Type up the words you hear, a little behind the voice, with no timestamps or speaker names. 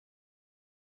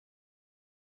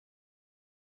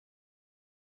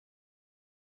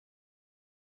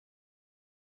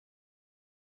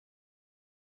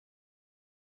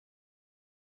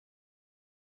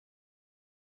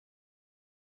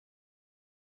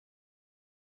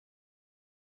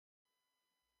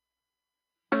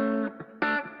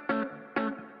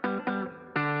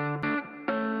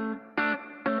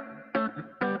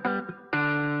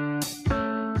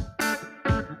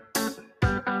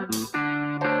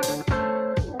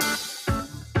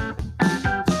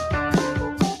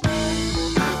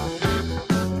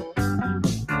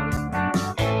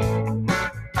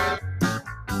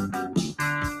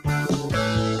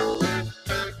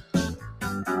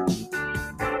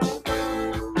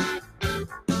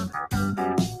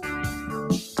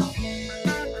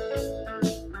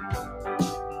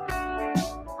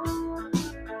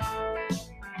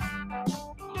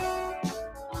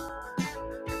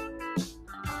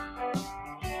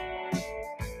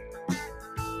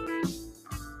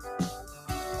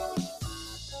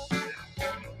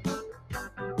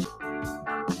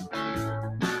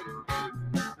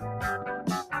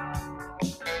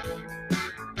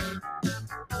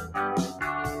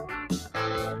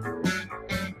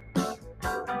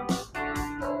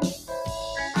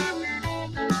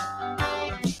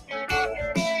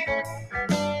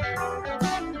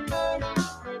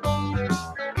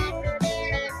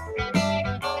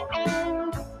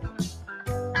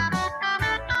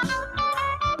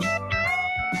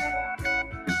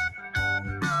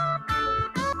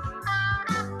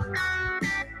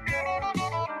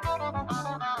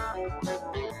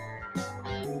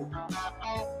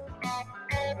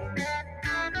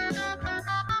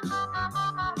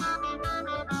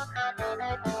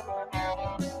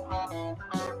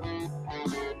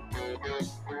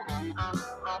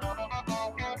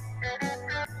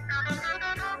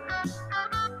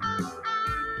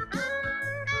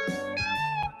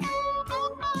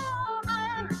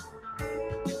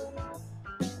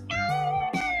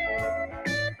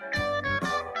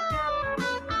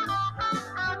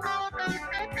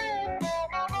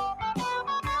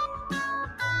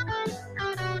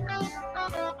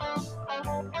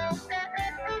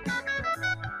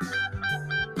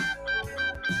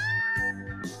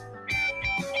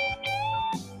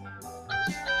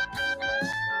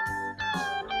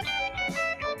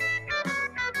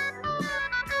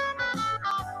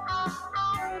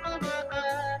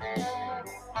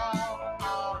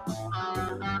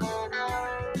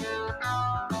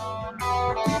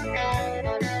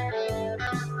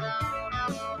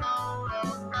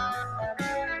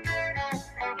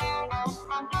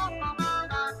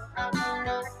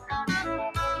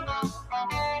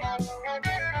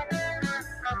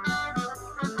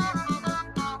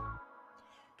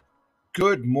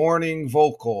Good morning,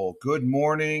 Vocal. Good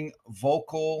morning,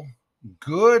 Vocal.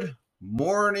 Good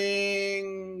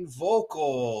morning,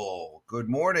 Vocal. Good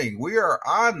morning. We are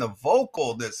on the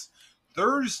Vocal this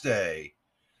Thursday,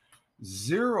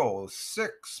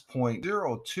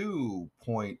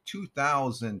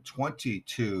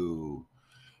 06.02.2022.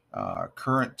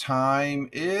 Current time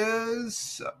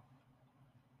is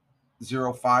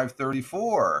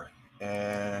 05:34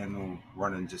 and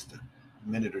running just a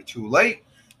minute or two late.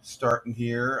 Starting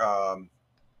here.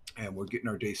 And we're getting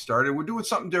our day started. We're doing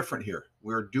something different here.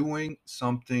 We're doing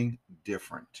something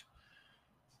different.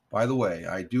 By the way,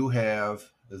 I do have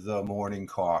the morning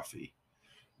coffee,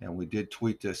 and we did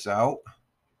tweet this out.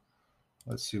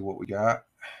 Let's see what we got.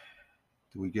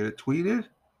 Did we get it tweeted?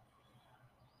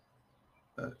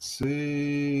 Let's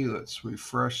see. Let's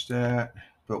refresh that.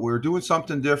 But we're doing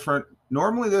something different.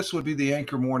 Normally, this would be the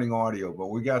Anchor Morning Audio, but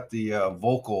we got the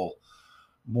Vocal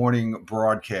Morning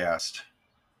Broadcast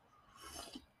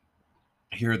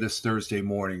here this Thursday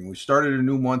morning. We started a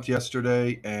new month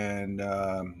yesterday, and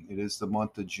it is the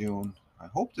month of June. I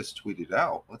hope this tweeted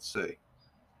out. Let's see.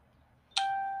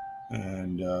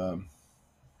 And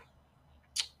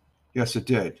yes, it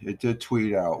did. It did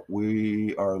tweet out.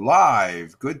 We are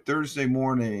live. Good Thursday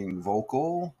morning,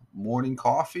 Vocal Morning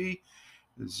Coffee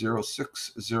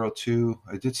 0602.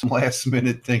 I did some last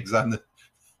minute things on the,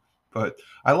 but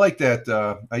I like that.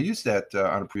 I used that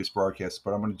on a previous broadcast,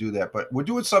 but I'm going to do that. But we're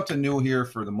doing something new here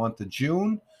for the month of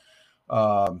June.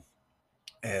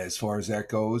 As far as that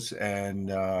goes. And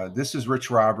this is Rich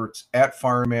Roberts at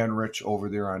Fireman Rich over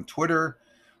there on Twitter.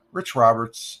 Rich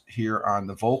Roberts here on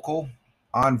the Vocal,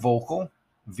 VOKL.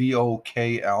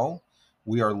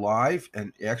 We are live,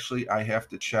 and actually I have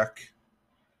to check.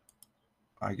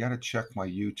 I got to check my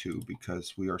YouTube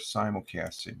because we are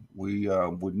simulcasting. We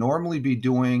would normally be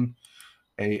doing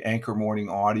a Anchor Morning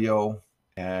Audio,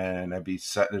 and I'd be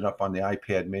setting it up on the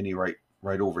iPad mini right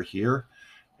over here,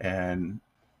 and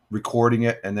recording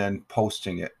it and then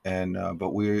posting it. And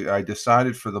but I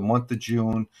decided for the month of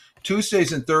June,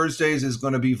 Tuesdays and Thursdays is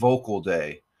going to be Vocal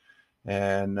Day,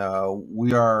 and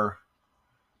we are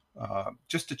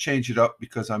just to change it up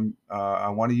because I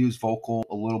want to use Vocal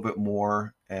a little bit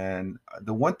more. And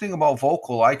the one thing about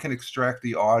Vocal, I can extract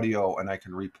the audio and I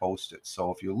can repost it.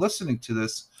 So if you're listening to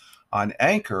this on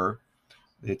Anchor,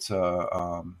 it's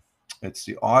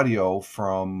the audio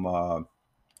from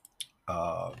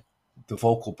the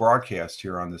Vocal broadcast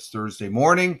here on this Thursday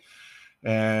morning,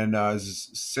 and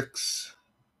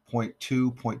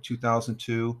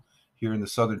 6.2.2002 here in the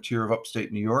southern tier of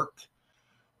upstate New York,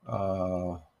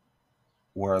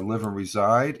 where I live and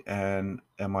reside. And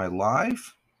am I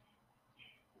live?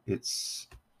 It's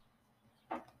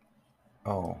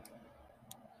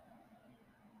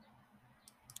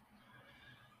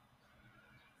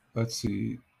let's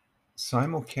see,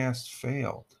 simulcast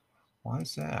failed. Why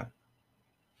is that?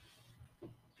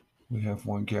 We have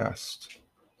one guest.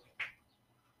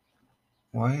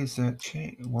 Why is that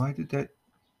change? Why did that? It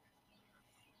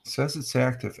says it's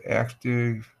active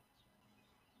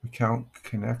account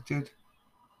connected.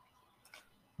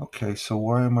 Okay, so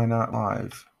why am I not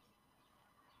live?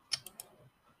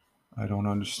 I don't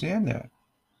understand that.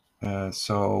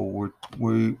 So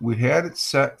we had it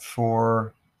set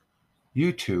for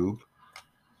YouTube.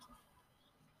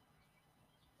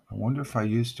 I wonder if I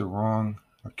used the wrong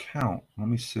account. Let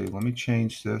me see. Let me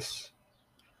change this.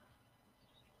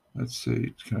 Let's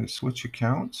see. Can I switch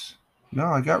accounts? No,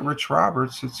 I got Rich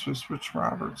Roberts. It's just Rich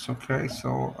Roberts. Okay,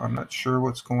 so I'm not sure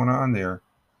what's going on there.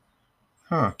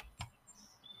 Huh.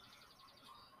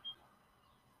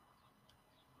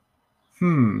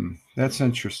 That's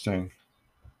interesting.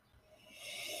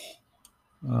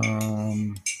 Do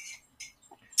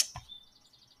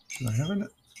I have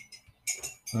it?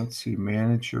 Let's see,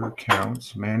 manage your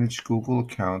accounts, manage Google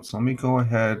accounts. Let me go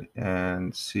ahead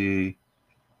and see.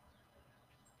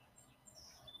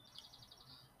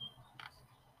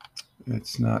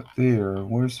 It's not there.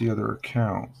 Where's the other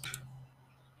account?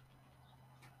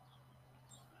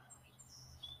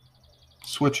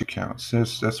 Switch accounts.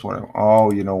 That's what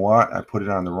oh, you know what? I put it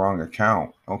on the wrong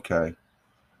account. Okay.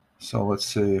 So let's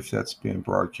see if that's being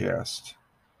broadcast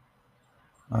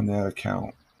on that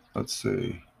account. Let's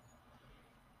see.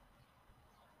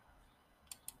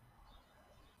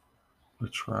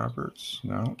 Rich Roberts.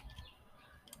 No.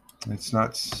 It's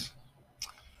not.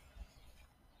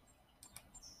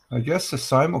 I guess the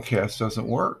simulcast doesn't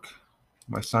work.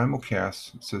 My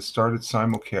simulcast, it says started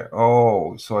simulcast.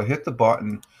 Oh, so I hit the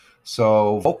button.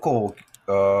 So Vocal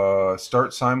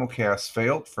start simulcast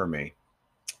failed for me.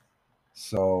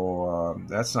 So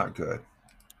that's not good.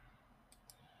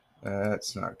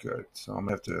 That's not good. So I'm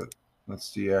going to have to, Let's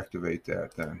deactivate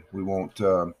that then. We won't.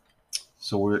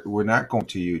 So we're not going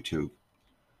to YouTube.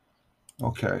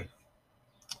 Okay.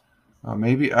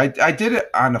 Maybe I did it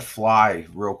on the fly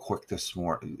real quick this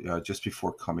morning, just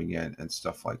before coming in and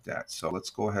stuff like that. So let's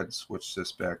go ahead and switch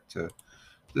this back to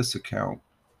this account.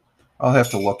 I'll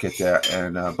have to look at that.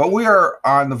 And but we are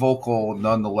on the Vocal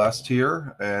nonetheless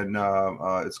here, and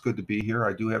it's good to be here.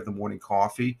 I do have the morning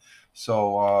coffee,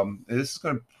 so this is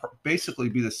going to basically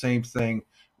be the same thing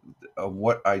of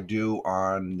what I do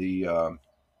on the on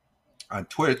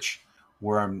Twitch,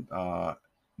 where I'm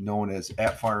known as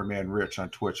 @FiremanRich on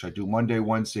Twitch. I do Monday,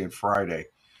 Wednesday, and Friday.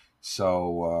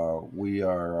 So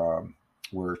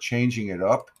we're changing it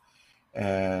up,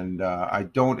 and I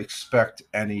don't expect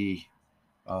anybody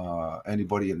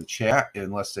in the chat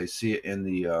unless they see it in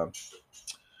the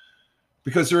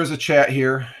because there is a chat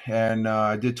here, and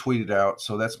I did tweet it out,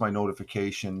 so that's my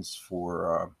notifications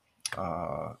for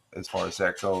as far as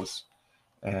that goes.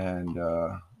 And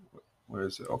where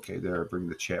is it? Okay, there. Bring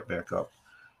the chat back up.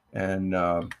 And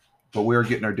but we're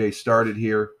getting our day started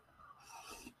here.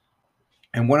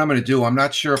 And what I'm going to do, I'm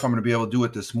not sure if I'm going to be able to do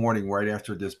it this morning right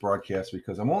after this broadcast,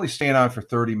 because I'm only staying on for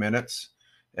 30 minutes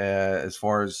as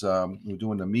far as we're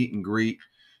doing the meet and greet,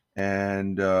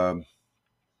 and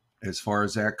as far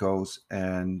as that goes,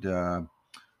 and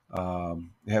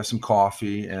have some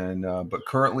coffee. And but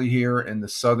currently here in the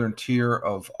southern tier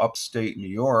of upstate New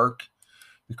York,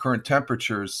 the current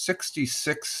temperature is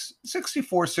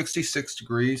 64, 66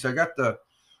 degrees. I got the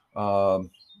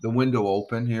window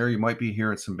open here. You might be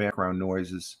hearing some background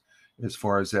noises as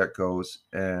far as that goes.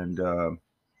 And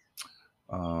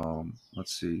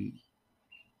let's see.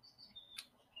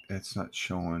 It's not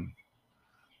showing.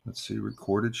 Let's see,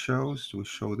 recorded shows. Do we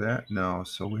show that? No.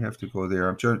 So we have to go there.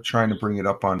 I'm just trying to bring it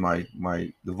up on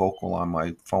the Vocal on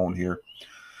my phone here.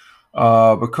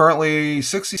 But currently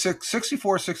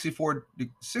 64 to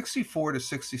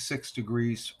 66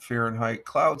 degrees Fahrenheit.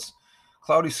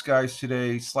 Cloudy skies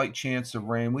today, slight chance of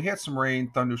rain. We had some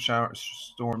rain, thunder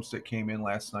storms that came in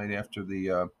last night after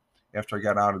I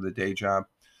got out of the day job.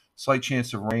 Slight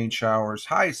chance of rain showers.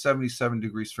 High 77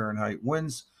 degrees Fahrenheit.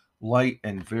 Winds light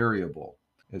and variable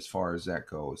as far as that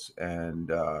goes. And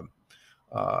the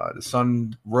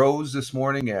sun rose this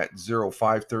morning at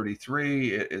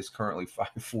 05:33. It is currently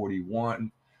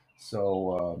 5:41.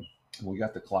 So we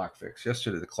got the clock fixed.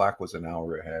 Yesterday the clock was an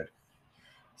hour ahead.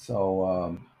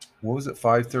 So what was it?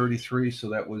 5:33. So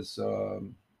that was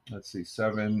let's see,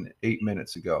 8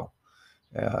 minutes ago.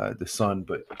 The sun,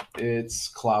 but it's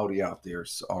cloudy out there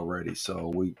already. So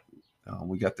we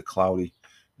got the cloudy,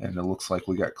 and it looks like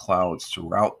we got clouds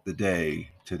throughout the day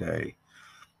today.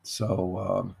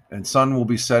 So and sun will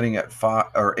be setting at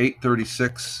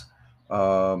 8:36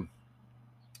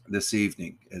 this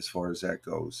evening, as far as that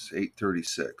goes.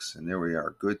 8:36, and there we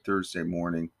are. Good Thursday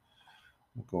morning.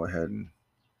 We'll go ahead and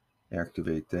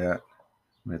activate that.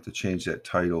 I'm gonna have to change that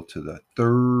title to the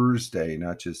Thursday,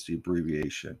 not just the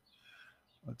abbreviation.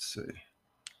 Let's see.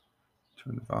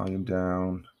 Turn the volume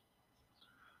down.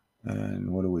 And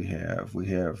what do we have? We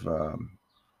have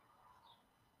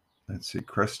let's see,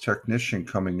 Chris Technician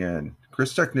coming in.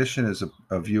 Chris Technician is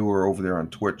a viewer over there on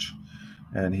Twitch,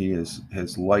 and he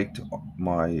has liked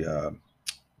my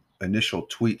initial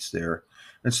tweets there.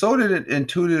 And so did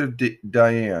Intuitive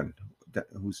Diane,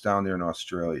 who's down there in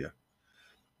Australia.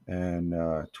 And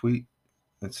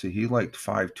let's see, he liked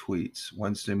 5 tweets.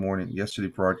 Wednesday morning, yesterday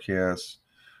broadcast,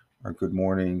 or good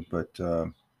morning, but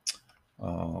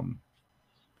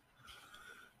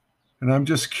and I'm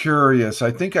just curious. I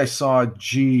think I saw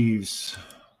Jeeves,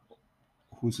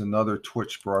 who's another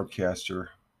Twitch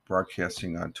broadcaster,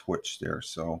 broadcasting on Twitch there.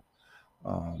 So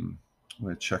I'm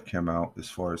going to check him out as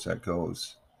far as that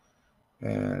goes.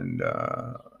 And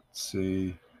let's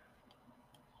see.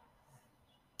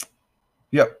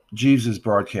 Yep, Jeeves is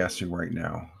broadcasting right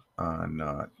now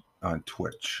on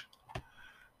Twitch.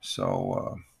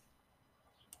 So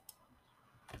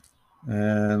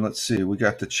and let's see. We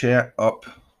got the chat up.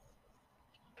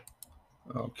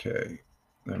 Okay,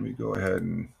 let me go ahead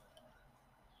and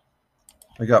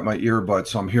I got my earbuds,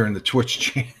 so I'm hearing the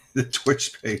Twitch the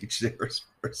Twitch page there as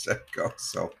far as that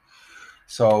goes.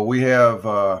 So we have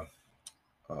the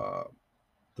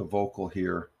Vocal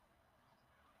here.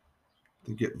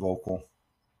 To get Vocal.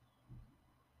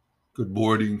 Good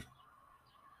morning.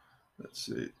 Let's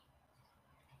see.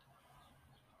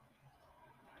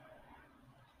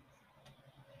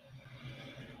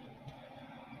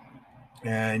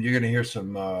 And you're going to hear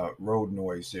some road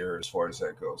noise there as far as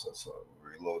that goes. Let's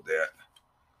reload that.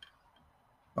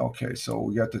 Okay, so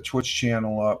we got the Twitch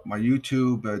channel up. My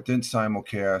YouTube didn't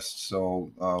simulcast,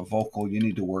 so Vocal, you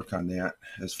need to work on that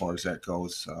as far as that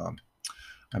goes.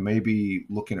 I may be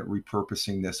looking at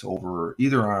repurposing this over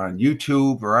either on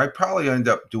YouTube, or I probably end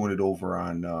up doing it over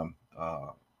on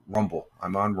Rumble.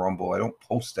 I'm on Rumble. I don't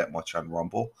post that much on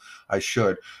Rumble. I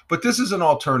should, but this is an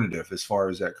alternative as far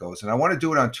as that goes. And I want to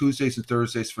do it on Tuesdays and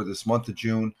Thursdays for this month of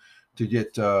June to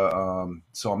get. So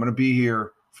I'm going to be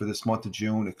here for this month of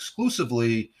June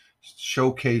exclusively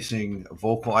showcasing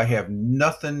Vocal. I have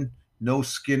nothing, no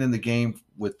skin in the game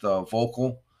with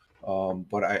Vocal.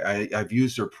 But I've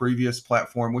used their previous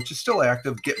platform, which is still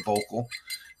active, Get Vocal,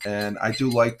 and I do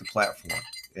like the platform.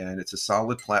 And it's a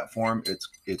solid platform.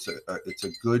 It's a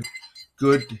good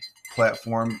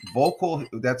platform. Vocal,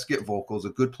 that's Get Vocal, is a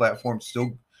good platform.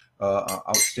 Still,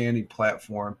 outstanding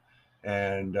platform.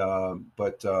 And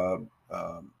but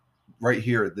right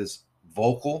here, this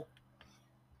Vocal,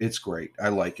 it's great. I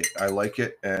like it. I like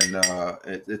it, and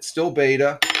it's still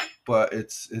beta, but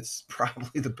it's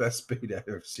probably the best beta I've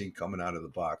ever seen coming out of the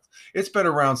box. It's been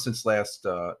around since last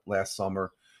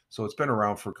summer, so it's been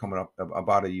around for coming up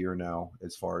about a year now,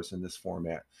 as far as in this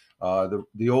format.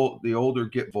 The older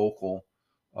Get Vocal,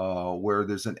 where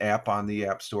there's an app on the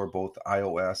App Store, both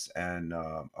iOS and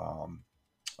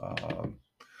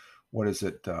what is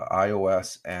it,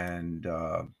 iOS and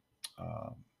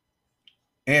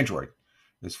Android,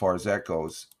 as far as that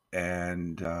goes.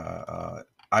 And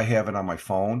I have it on my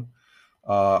phone.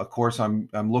 Of course, I'm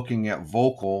looking at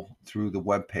Vocal through the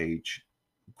web page,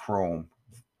 Chrome,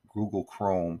 Google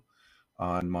Chrome,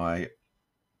 on my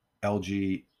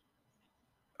LG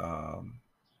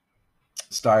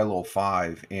Stylo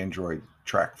 5 Android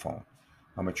track phone.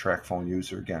 I'm a track phone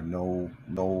user. Again,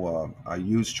 no. I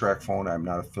use track phone. I'm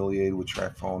not affiliated with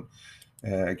track phone.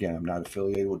 Again, I'm not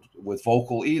affiliated with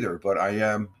Vocal either, but I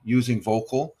am using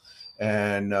Vocal.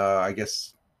 And I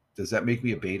guess, does that make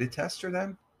me a beta tester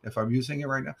then, if I'm using it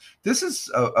right now? This is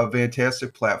a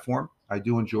fantastic platform. I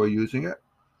do enjoy using it.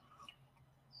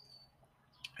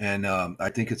 And I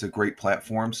think it's a great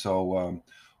platform. So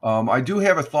I do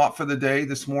have a thought for the day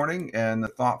this morning. And the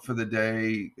thought for the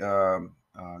day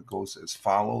goes as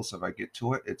follows. If I get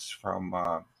to it, it's from,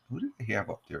 who did I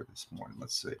have up there this morning?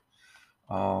 Let's see.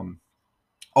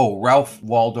 Ralph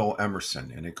Waldo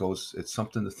Emerson, and it's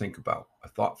something to think about. A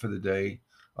thought for the day,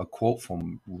 a quote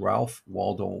from Ralph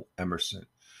Waldo Emerson.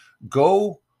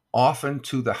 Go often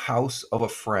to the house of a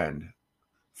friend,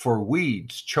 for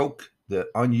weeds choke the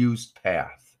unused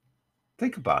path.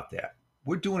 Think about that.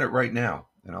 We're doing it right now,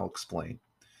 and I'll explain.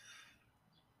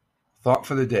 Thought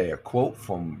for the day, a quote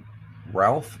from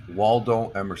Ralph Waldo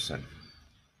Emerson.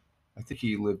 I think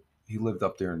he lived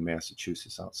up there in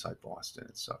Massachusetts, outside Boston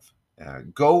and stuff.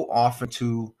 Go often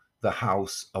to the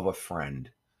house of a friend,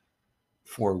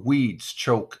 for weeds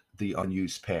choke the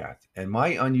unused path. And my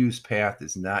unused path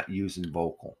is not using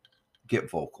Vocal. Get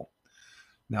Vocal.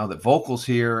 Now that Vocal's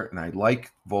here, and I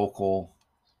like Vocal,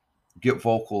 Get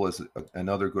Vocal is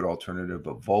another good alternative,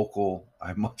 but Vocal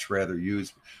I much rather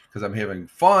use because I'm having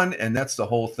fun, and that's the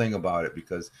whole thing about it.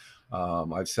 Because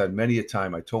I've said many a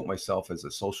time, I told myself as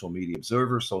a social media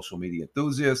observer, social media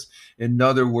enthusiast. In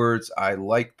other words, I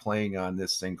like playing on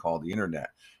this thing called the internet,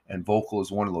 and Vocal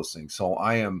is one of those things. So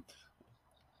I am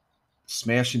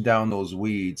smashing down those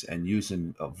weeds and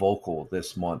using a Vocal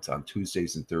this month on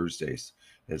Tuesdays and Thursdays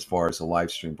as far as a live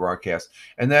stream broadcast.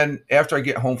 And then after I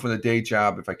get home from the day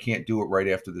job, if I can't do it right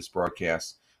after this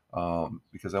broadcast,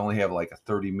 because I only have like a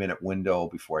 30-minute window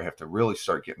before I have to really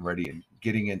start getting ready and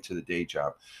getting into the day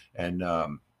job. And,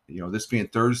 this being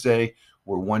Thursday,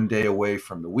 we're one day away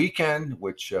from the weekend,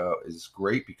 which is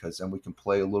great because then we can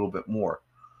play a little bit more.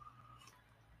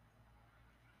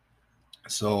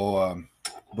 So,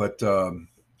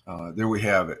 there we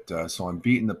have it. So I'm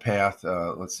beating the path.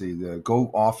 Let's see. Go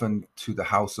often to the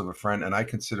house of a friend, and I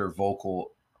consider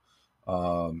Vocal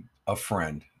a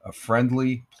friend, a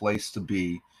friendly place to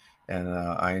be. And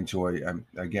I enjoy.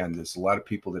 Again, there's a lot of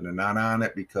people that are not on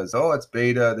it because it's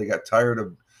beta. They got tired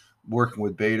of working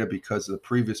with beta because of the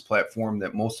previous platform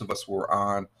that most of us were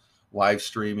on, live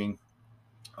streaming.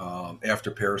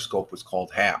 After Periscope was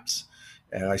called Haps,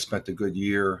 and I spent a good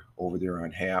year over there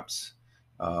on Haps.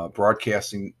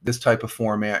 Broadcasting this type of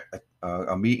format,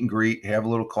 a meet and greet, have a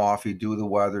little coffee, do the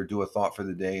weather, do a thought for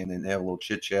the day, and then have a little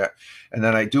chit chat. And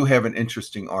then I do have an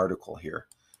interesting article here,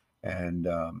 and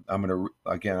I'm going to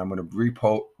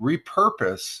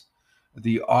repurpose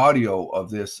the audio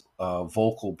of this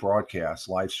Vocal broadcast,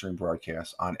 live stream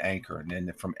broadcast on Anchor, and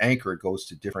then from Anchor it goes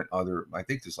to different other. I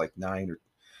think there's like 9 or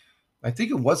I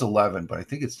think it was 11, but I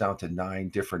think it's down to 9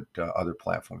 different other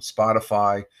platforms: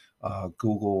 Spotify,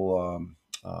 Google.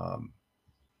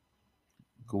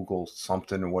 Google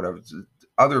something or whatever,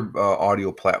 other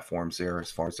audio platforms there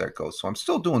as far as that goes. So I'm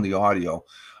still doing the audio.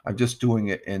 I'm just doing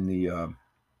it in the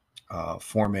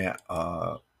format,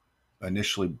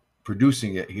 initially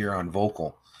producing it here on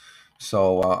Vocal.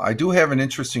 So I do have an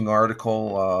interesting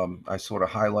article I sort of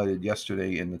highlighted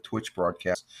yesterday in the Twitch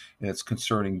broadcast, and it's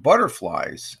concerning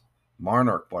butterflies,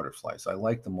 monarch butterflies. I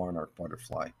like the monarch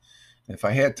butterfly. And if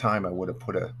I had time, I would have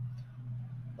put a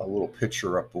little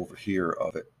picture up over here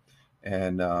of it.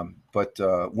 And but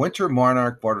winter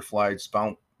monarch butterflies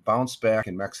bounce back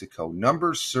in Mexico.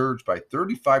 Numbers surged by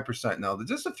 35%. Now,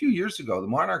 just a few years ago, the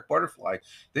monarch butterfly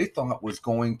they thought was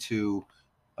going to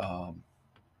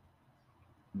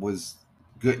was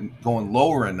going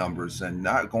lower in numbers and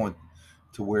not going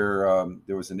to where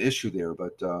there was an issue there.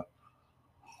 But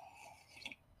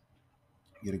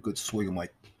get a good swig of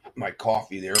my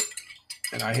coffee there,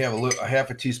 and I have a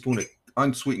half a teaspoon of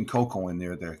unsweetened cocoa in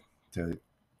there to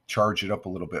charge it up a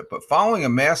little bit. But following a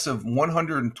massive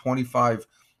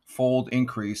 125-fold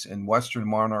increase in western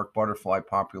monarch butterfly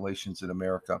populations in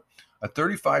America, a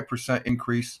 35%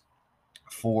 increase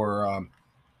for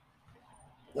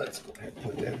let's go ahead and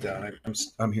put that down.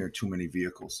 I'm hearing too many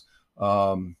vehicles.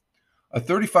 A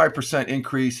 35%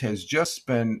 increase has just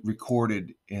been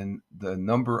recorded in the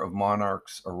number of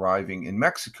monarchs arriving in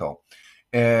Mexico.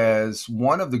 As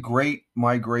one of the great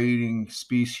migrating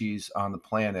species on the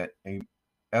planet,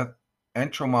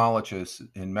 entomologists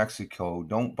in Mexico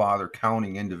don't bother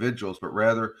counting individuals, but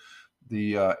rather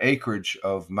the acreage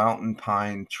of mountain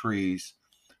pine trees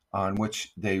on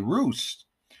which they roost.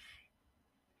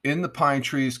 In the pine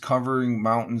trees covering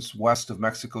mountains west of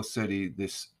Mexico City,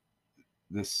 this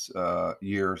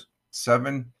year,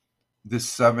 7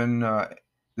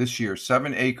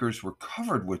 acres were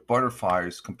covered with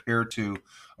butterflies compared to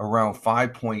around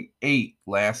 5.8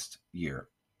 last year.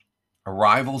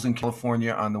 Arrivals in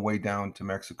California on the way down to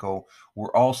Mexico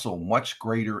were also much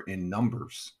greater in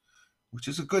numbers, which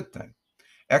is a good thing.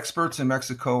 Experts in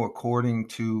Mexico, according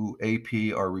to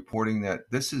AP, are reporting that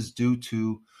this is due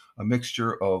to a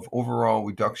mixture of overall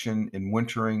reduction in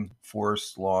wintering,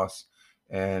 forest loss,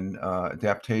 and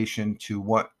adaptation to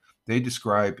what they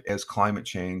describe as climate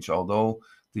change, although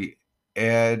they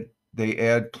add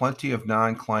plenty of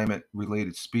non-climate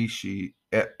related species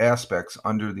aspects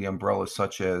under the umbrella,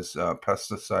 such as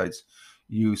pesticides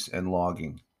use and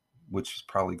logging, which has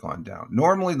probably gone down.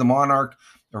 Normally, the monarch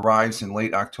arrives in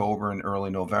late October and early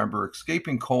November,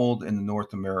 escaping cold in the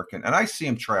North American. And I see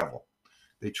them travel.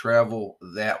 They travel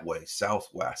that way,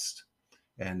 southwest,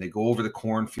 and they go over the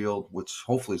cornfield, which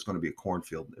hopefully is going to be a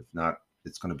cornfield. If not,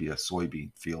 it's going to be a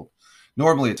soybean field.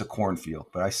 Normally, it's a cornfield,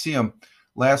 but I see them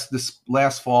this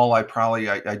last fall. I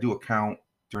do a count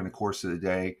during the course of the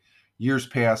day. Years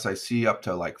past, I see up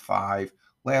to like 5.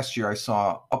 Last year, I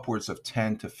saw upwards of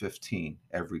 10 to 15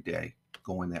 every day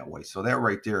going that way. So that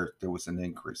right there was an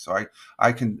increase. So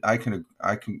I can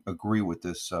agree with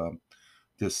this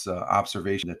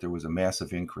observation that there was a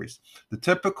massive increase. They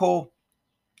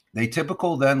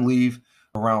typical then leave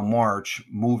around March,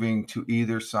 moving to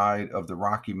either side of the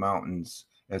Rocky Mountains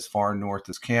as far north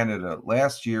as Canada.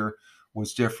 Last year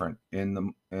was different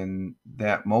in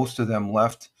that most of them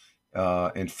left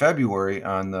in February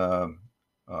on the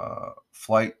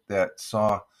flight that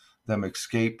saw them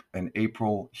escape an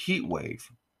April heat wave.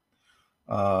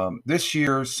 This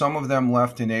year, some of them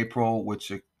left in April,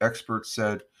 which experts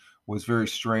said was very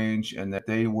strange, and that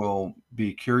they will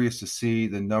be curious to see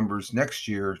the numbers next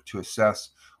year to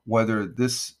assess whether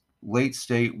this late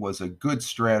state was a good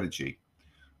strategy.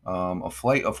 A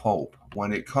flight of hope.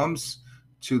 When it comes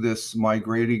to this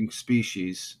migrating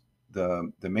species,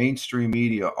 the mainstream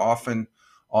media often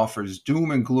offers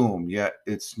doom and gloom, yet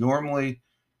it's normal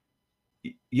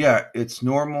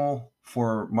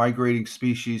for migrating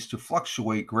species to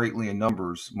fluctuate greatly in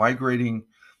numbers.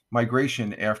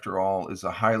 Migration, after all, is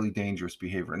a highly dangerous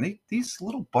behavior. And these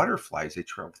little butterflies, they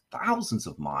travel thousands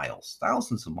of miles.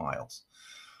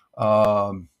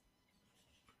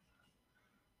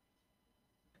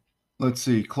 Let's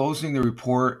see. Closing the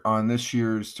report on this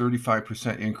year's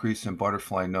 35% increase in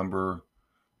butterfly number,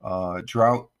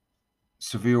 drought,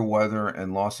 severe weather,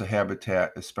 and loss of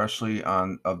habitat, especially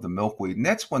of the milkweed. And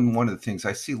that's one of the things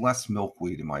I see less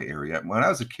milkweed in my area. When I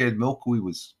was a kid, milkweed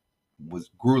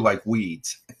grew like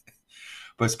weeds,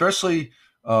 but especially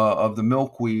of the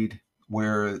milkweed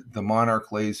where the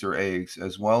monarch lays their eggs,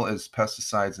 as well as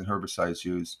pesticides and herbicides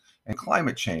used, and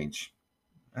climate change.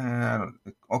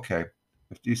 Okay,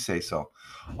 if you say so,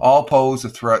 all pose a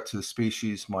threat to the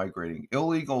species migrating.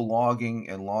 Illegal logging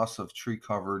and loss of tree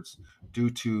covers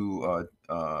due to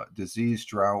disease,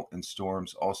 drought, and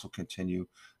storms also continue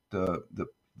the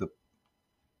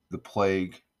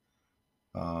plague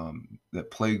that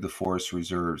plague the forest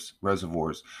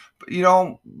reservoirs.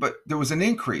 But there was an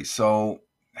increase, so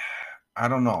I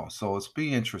don't know. So it's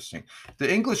be interesting.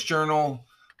 The English Journal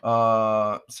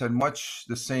said much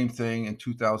the same thing in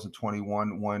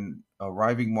 2021 when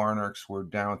arriving monarchs were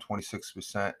down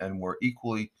 26% and were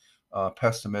equally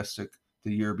pessimistic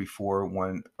the year before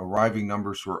when arriving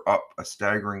numbers were up a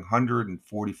staggering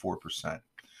 144%.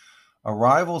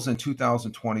 Arrivals in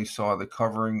 2020 saw the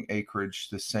covering acreage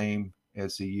the same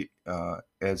as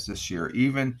this year.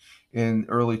 Even in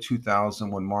early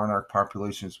 2000, when monarch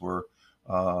populations were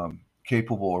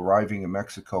capable of arriving in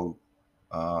Mexico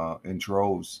in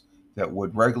droves that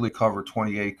would regularly cover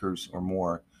 20 acres or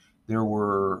more, there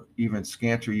were even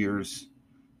scantier years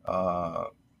uh,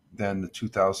 than the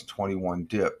 2021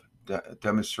 dip,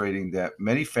 demonstrating that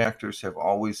many factors have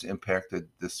always impacted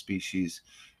the species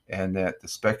and that the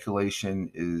speculation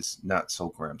is not so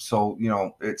grim. So,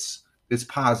 it's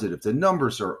positive. The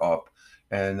numbers are up,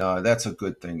 and that's a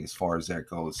good thing as far as that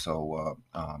goes. So,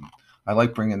 I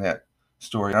like bringing that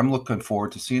story. I'm looking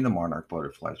forward to seeing the monarch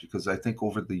butterflies because I think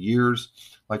over the years,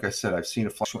 like I said, I've seen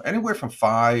it fluctuate anywhere from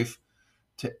 5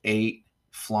 to 8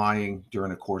 flying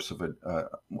during the course of it.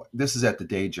 This is at the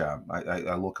day job.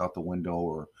 I look out the window,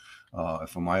 or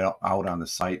if I'm out on the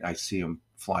site, I see them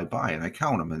fly by, and I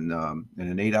count them. And in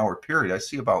an 8-hour period, I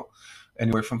see about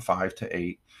anywhere from 5 to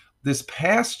 8. This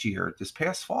past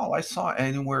fall, I saw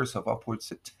anywhere of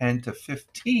upwards of 10 to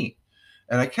 15.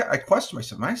 And I questioned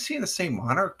myself, am I seeing the same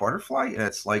monarch butterfly? And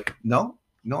it's like, no,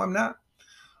 I'm not.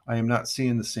 I am not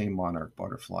seeing the same monarch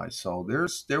butterfly. So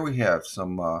there we have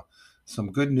some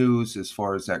good news as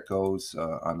far as that goes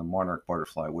on the monarch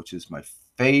butterfly, which is my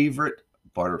favorite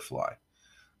butterfly.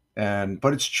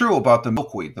 But it's true about the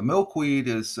milkweed. The milkweed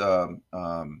is it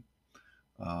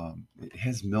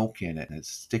has milk in it, and it's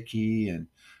sticky. And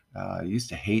I used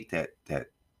to hate that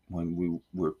when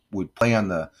we'd play on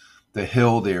the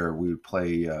hill there, we would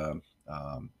play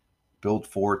build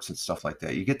forts and stuff like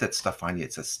that. You get that stuff on you;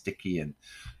 it's a sticky and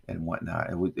whatnot.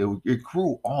 It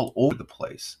grew all over the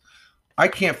place. I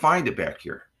can't find it back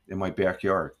here in my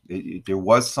backyard. There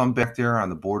was some back there on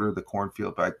the border of the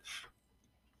cornfield, but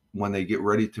when they get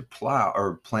ready to plow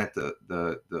or plant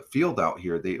the field out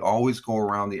here, they always go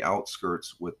around the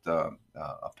outskirts with a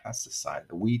pesticide,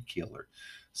 a weed killer.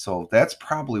 So that's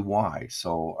probably why.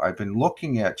 So I've been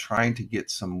looking at trying to get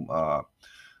some uh,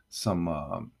 some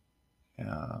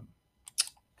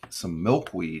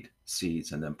milkweed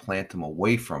seeds and then plant them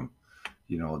away from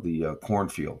the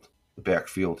cornfield, the back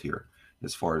field here,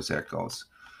 as far as that goes.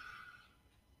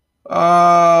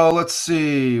 Let's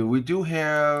see. We do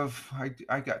have.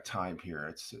 I got time here.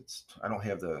 It's. I don't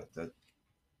have the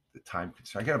time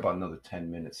concern. I got about another 10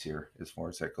 minutes here as far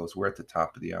as that goes. We're at the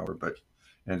top of the hour,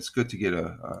 and it's good to get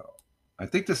I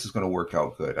think this is going to work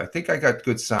out good. I think I got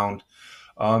good sound.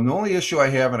 The only issue I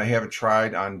have, and I haven't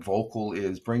tried on vocal,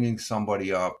 is bringing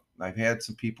somebody up. I've had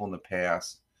some people in the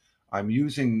past. I'm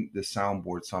using the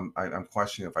soundboard, so I'm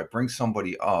questioning if I bring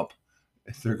somebody up,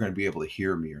 if they're going to be able to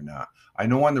hear me or not. I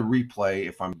know on the replay,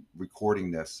 if I'm recording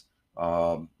this,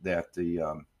 that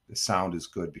the sound is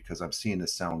good because I'm seeing the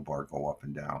sound bar go up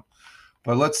and down.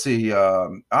 But let's see.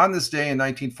 On this day in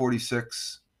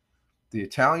 1946, the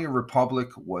Italian Republic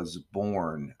was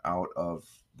born out of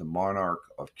the monarch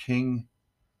of King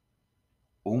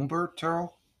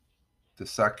Umberto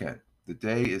II. The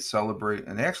day is celebrated,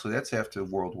 and actually that's after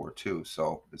World War II,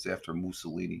 so it's after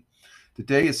Mussolini. The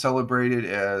day is celebrated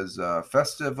as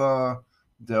Festiva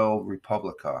del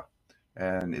Repubblica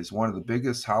and is one of the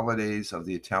biggest holidays of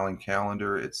the Italian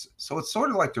calendar. It's sort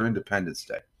of like their Independence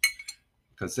Day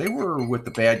because they were with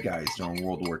the bad guys during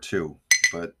World War II.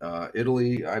 But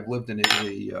Italy, I've lived in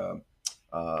Italy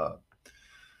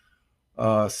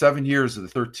 7 years of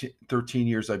the 13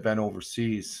 years I've been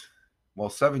overseas. Well,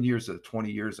 7 years of the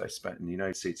 20 years I spent in the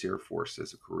United States Air Force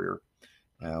as a career,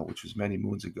 which was many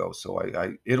moons ago. So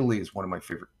Italy is one of my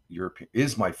favorite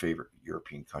my favorite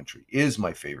European country.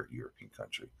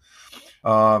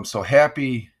 So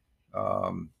happy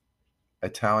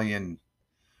Italian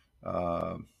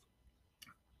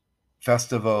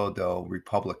Festival del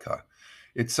Repubblica.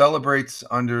 It celebrates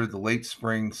under the late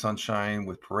spring sunshine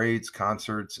with parades,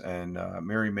 concerts, and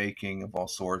merrymaking of all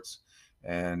sorts,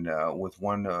 and with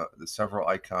one the several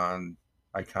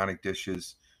iconic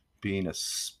dishes being a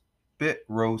spit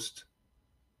roast.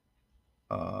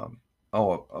 A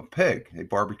pig, a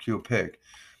barbecue pig.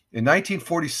 In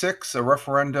 1946, a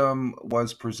referendum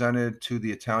was presented to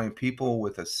the Italian people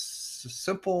with a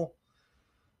simple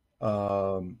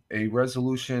a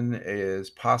resolution is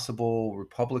possible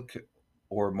republic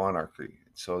or monarchy.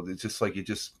 So it's just like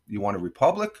you want a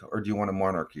republic or do you want a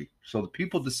monarchy? So the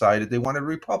people decided they wanted a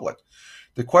republic.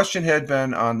 The question had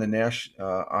been on the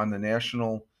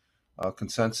national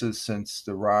consensus since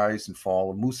the rise and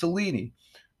fall of Mussolini.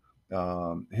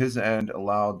 His end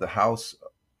allowed the House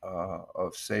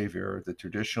of Savior, the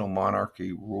traditional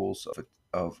monarchy rules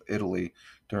of Italy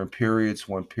during periods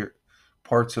when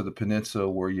parts of the peninsula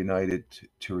were united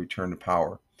to return to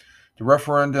power. The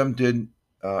referendum didn't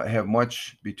have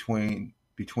much between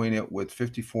it with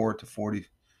 54 to 40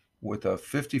 with a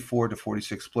 54 to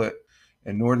 46 split,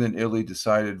 and northern Italy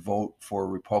decided to vote for a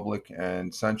republic,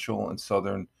 and central and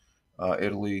southern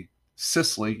Italy,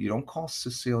 Sicily, you don't call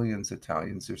Sicilians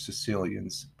Italians, they're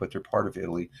Sicilians, but they're part of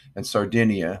Italy, and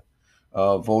Sardinia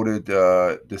voted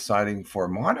deciding for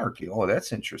monarchy. Oh,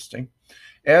 that's interesting.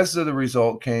 As the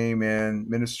result came in,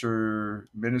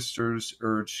 ministers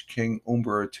urged King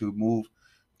Umber to move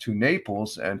to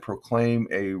Naples and proclaim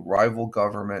a rival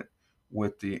government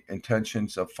with the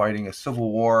intentions of fighting a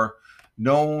civil war,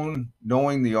 knowing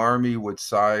the army would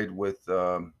side with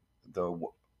the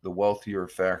wealthier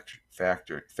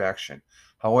faction.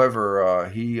 However,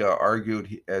 he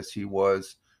argued as he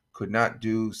could not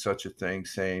do such a thing,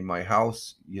 saying, "My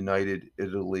house united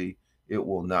Italy, it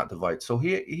will not divide." So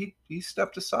he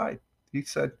stepped aside. He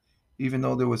said, even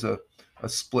though there was a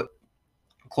split,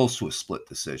 close to a split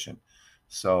decision.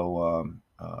 So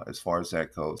as far as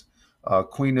that goes,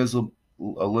 Queen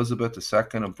Elizabeth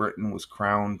II of Britain was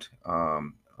crowned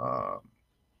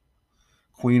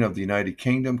Queen of the United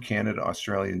Kingdom, Canada,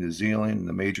 Australia, New Zealand, and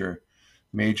the major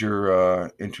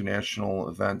international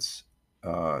events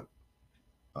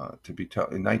to be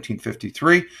in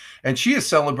 1953, and she is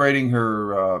celebrating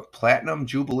her platinum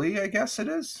jubilee, I guess it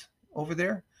is over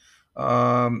there.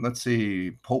 Let's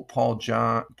see, Pope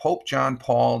John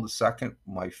Paul II,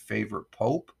 my favorite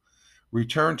pope,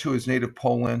 returned to his native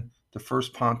Poland, the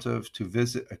first pontiff to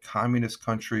visit a communist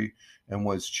country, and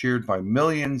was cheered by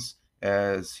millions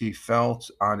as he fell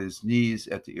on his knees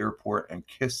at the airport and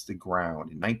kissed the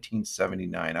ground in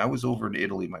 1979. I was over in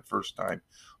Italy, my first time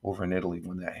over in Italy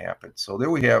when that happened. So there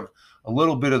we have a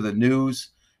little bit of the news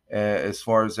as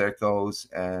far as that goes,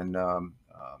 and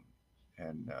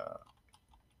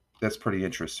that's pretty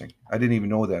interesting. I didn't even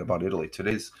know that about Italy.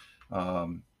 Today's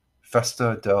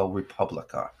Festa del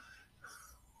Repubblica.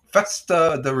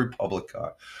 Festa de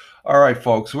Repubblica. All right,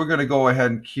 folks, we're going to go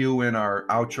ahead and cue in our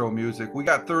outro music. We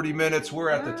got 30 minutes. We're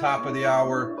at the top of the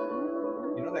hour.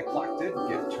 You know, that clock did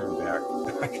get turned back.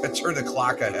 I got to turn the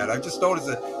clock ahead. I just noticed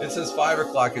it says 5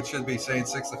 o'clock. It should be saying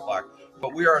 6 o'clock.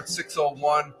 But we are at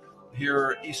 6:01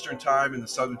 here Eastern time in the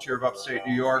southern tier of upstate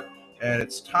New York. And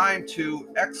it's time to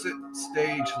exit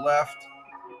stage left.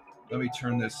 Let me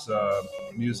turn this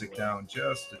music down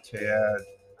just a tad,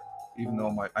 even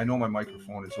though I know my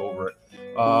microphone is over it.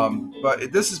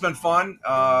 But this has been fun.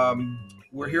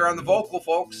 We're here on the Vocal,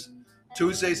 folks.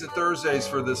 Tuesdays and Thursdays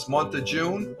for this month of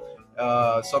June.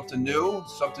 Something new,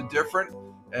 something different.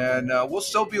 And we'll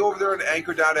still be over there at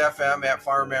Anchor.fm, at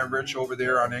Fireman Rich over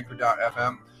there on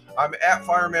Anchor.fm. I'm at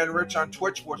Fireman Rich on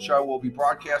Twitch, which I will be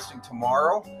broadcasting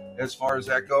tomorrow as far as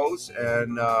that goes.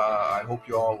 And I hope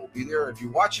you all will be there. If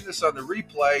you're watching this on the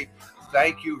replay,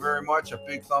 thank you very much. A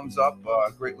big thumbs up.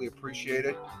 Greatly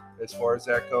appreciated as far as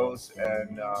that goes.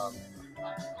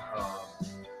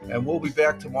 And we'll be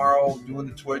back tomorrow doing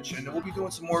the Twitch. And we'll be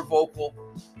doing some more vocal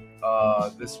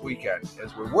this weekend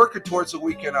as we're working towards the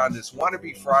weekend on this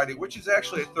Wannabe Friday, which is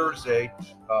actually a Thursday,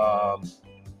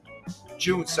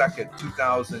 June 2nd,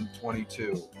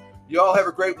 2022. You all have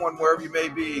a great one wherever you may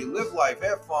be. Live life,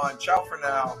 have fun. Ciao for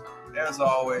now. As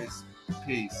always,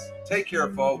 peace. Take care,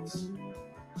 folks.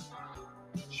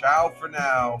 Ciao for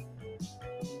now.